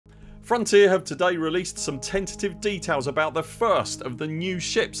Frontier have today released some tentative details about the first of the new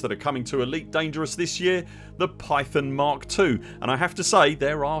ships that are coming to Elite Dangerous this year, the Python Mk2, and I have to say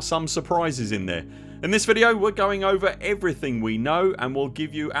there are some surprises in there. In this video we're going over everything we know and we'll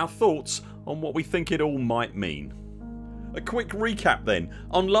give you our thoughts on what we think it all might mean. A quick recap then.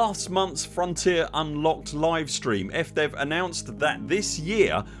 On last month's Frontier Unlocked livestream, FDev announced that this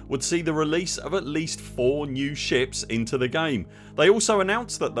year would see the release of at least 4 new ships into the game. They also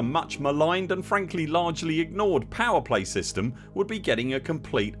announced that the much maligned and frankly largely ignored power play system would be getting a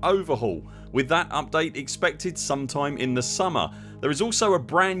complete overhaul, with that update expected sometime in the summer. There is also a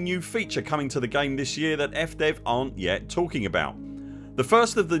brand new feature coming to the game this year that FDev aren't yet talking about. The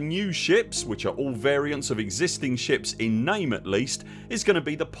first of the new ships, which are all variants of existing ships in name at least, is going to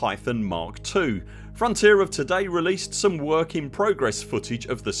be the Python Mk2. Frontier have today released some work in progress footage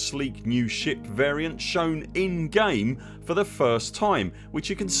of the sleek new ship variant shown in game for the first time, which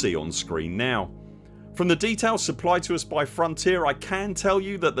you can see on screen now. From the details supplied to us by Frontier, I can tell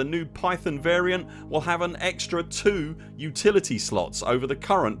you that the new Python variant will have an extra 2 utility slots over the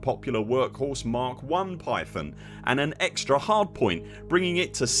current popular workhorse Mark 1 Python and an extra hardpoint, bringing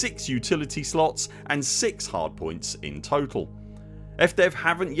it to 6 utility slots and 6 hardpoints in total. FDev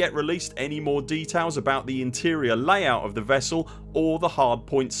haven't yet released any more details about the interior layout of the vessel or the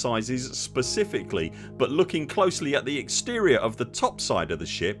hardpoint sizes specifically, but looking closely at the exterior of the top side of the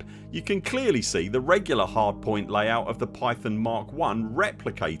ship you can clearly see the regular hardpoint layout of the Python Mark 1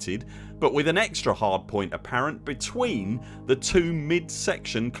 replicated, but with an extra hardpoint apparent between the 2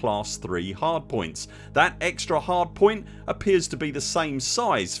 mid-section class 3 hardpoints. That extra hardpoint appears to be the same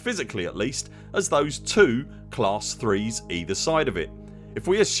size, physically at least, as those 2 class 3s either side of it. If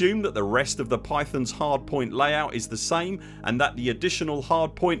we assume that the rest of the Python's hardpoint layout is the same and that the additional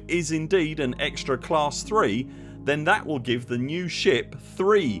hardpoint is indeed an extra class 3, then that will give the new ship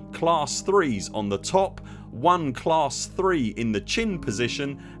 3 class 3s on the top, 1 class 3 in the chin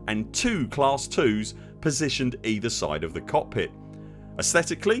position and 2 class 2s positioned either side of the cockpit.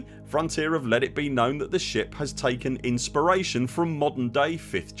 Aesthetically, Frontier have let it be known that the ship has taken inspiration from modern day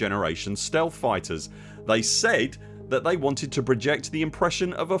 5th generation stealth fighters. They said that they wanted to project the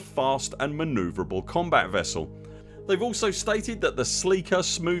impression of a fast and manoeuvrable combat vessel. They've also stated that the sleeker,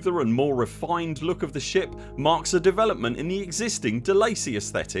 smoother and more refined look of the ship marks a development in the existing DeLacy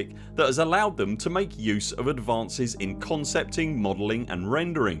aesthetic that has allowed them to make use of advances in concepting, modelling and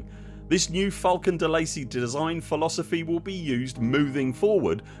rendering. This new Falcon DeLacy design philosophy will be used moving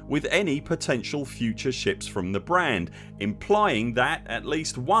forward with any potential future ships from the brand, implying that at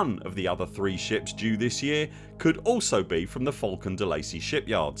least one of the other 3 ships due this year could also be from the Falcon DeLacy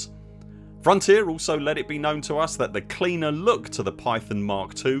shipyards. Frontier also let it be known to us that the cleaner look to the Python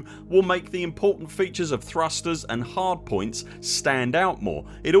Mk2 will make the important features of thrusters and hardpoints stand out more.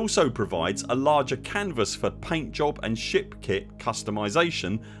 It also provides a larger canvas for paint job and ship kit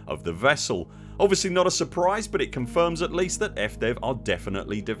customisation of the vessel. Obviously not a surprise, but it confirms at least that FDev are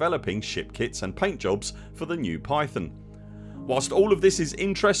definitely developing ship kits and paint jobs for the new Python. Whilst all of this is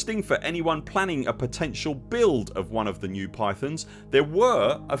interesting for anyone planning a potential build of one of the new Pythons, there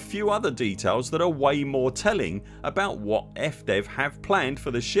were a few other details that are way more telling about what FDev have planned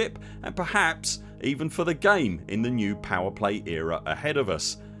for the ship and perhaps even for the game in the new power play era ahead of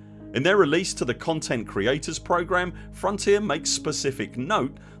us. In their release to the Content Creators Program, Frontier makes specific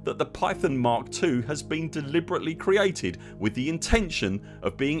note that the Python Mk2 has been deliberately created with the intention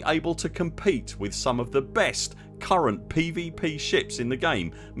of being able to compete with some of the best current PvP ships in the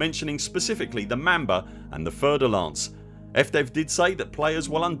game, mentioning specifically the Mamba and the Fer-de-Lance. FDev did say that players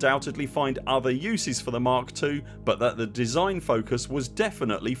will undoubtedly find other uses for the Mk2, but that the design focus was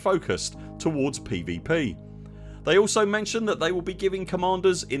definitely focused towards PvP. They also mentioned that they will be giving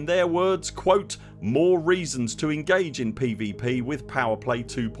commanders, in their words, quote, more reasons to engage in PvP with Powerplay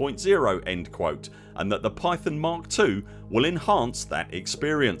 2.0 end quote, and that the Python Mk2 will enhance that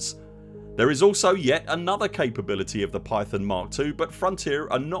experience. There is also yet another capability of the Python Mk2, but Frontier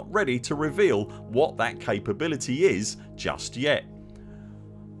are not ready to reveal what that capability is just yet.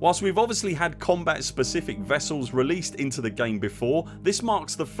 Whilst we've obviously had combat specific vessels released into the game before, this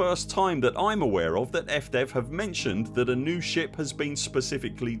marks the first time that I'm aware of that FDev have mentioned that a new ship has been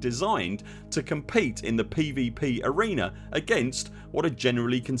specifically designed to compete in the PvP arena against what are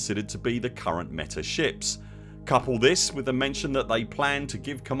generally considered to be the current meta ships. Couple this with the mention that they plan to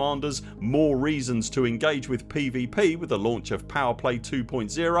give commanders more reasons to engage with PvP with the launch of Powerplay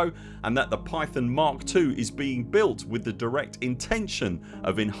 2.0 and that the Python Mk2 is being built with the direct intention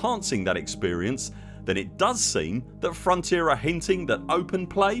of enhancing that experience, then it does seem that Frontier are hinting that open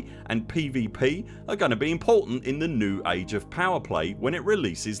play and PvP are going to be important in the new age of power play when it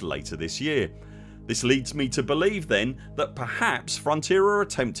releases later this year. This leads me to believe then that perhaps Frontier are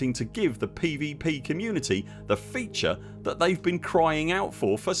attempting to give the PvP community the feature that they've been crying out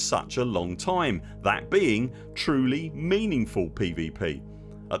for such a long time, that being truly meaningful PvP.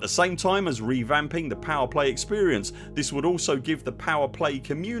 At the same time as revamping the power play experience, this would also give the power play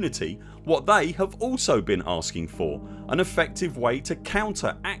community what they have also been asking for, an effective way to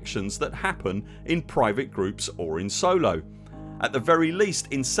counter actions that happen in private groups or in solo. At the very least,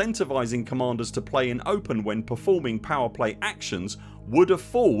 incentivising commanders to play in open when performing power play actions would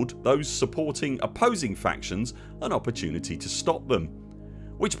afford those supporting opposing factions an opportunity to stop them.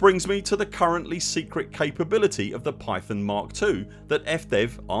 Which brings me to the currently secret capability of the Python Mk2 that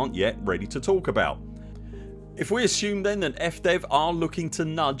FDev aren't yet ready to talk about. If we assume then that FDev are looking to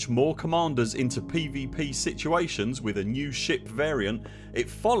nudge more commanders into PvP situations with a new ship variant, it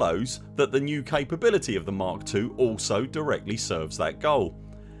follows that the new capability of the Mk2 also directly serves that goal.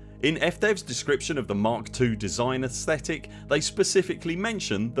 In FDev's description of the Mk2 design aesthetic, they specifically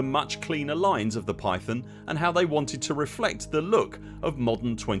mention the much cleaner lines of the Python and how they wanted to reflect the look of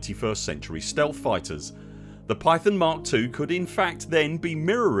modern 21st century stealth fighters. The Python Mk2 could in fact then be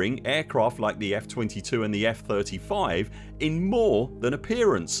mirroring aircraft like the F-22 and the F-35 in more than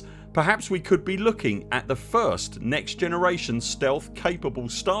appearance. Perhaps we could be looking at the first next generation stealth capable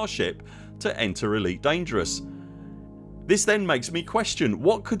starship to enter Elite Dangerous. This then makes me question,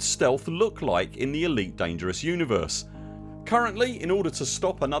 what could stealth look like in the Elite Dangerous universe? Currently, in order to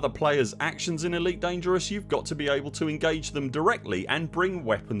stop another player's actions in Elite Dangerous, you've got to be able to engage them directly and bring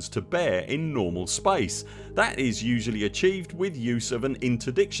weapons to bear in normal space. That is usually achieved with use of an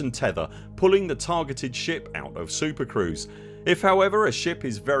interdiction tether, pulling the targeted ship out of supercruise. If however a ship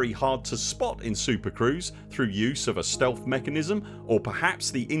is very hard to spot in supercruise through use of a stealth mechanism, or perhaps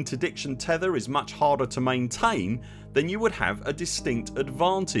the interdiction tether is much harder to maintain, then you would have a distinct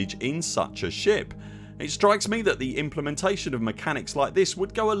advantage in such a ship. It strikes me that the implementation of mechanics like this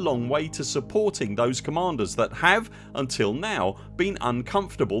would go a long way to supporting those commanders that have, until now, been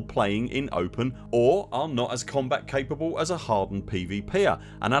uncomfortable playing in open or are not as combat capable as a hardened PvPer,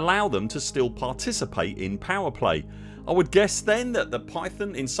 and allow them to still participate in power play. I would guess then that the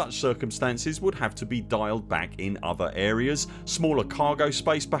Python in such circumstances would have to be dialed back in other areas, smaller cargo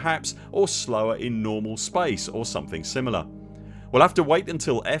space perhaps, or slower in normal space or something similar. We'll have to wait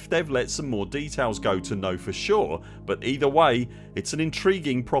until FDev lets some more details go to know for sure, but either way it's an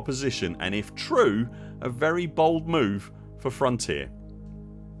intriguing proposition and, if true, a very bold move for Frontier.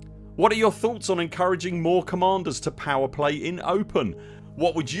 What are your thoughts on encouraging more commanders to power play in open?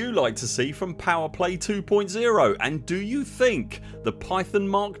 What would you like to see from Power Play 2.0, and do you think the Python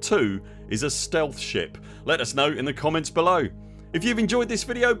Mk2 is a stealth ship? Let us know in the comments below. If you've enjoyed this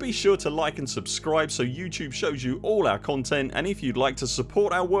video, be sure to like and subscribe so YouTube shows you all our content, and if you'd like to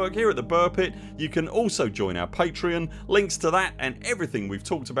support our work here at the Buur Pit, you can also join our Patreon. Links to that and everything we've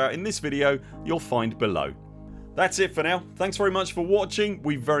talked about in this video you'll find below. That's it for now. Thanks very much for watching.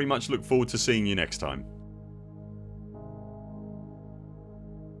 We very much look forward to seeing you next time.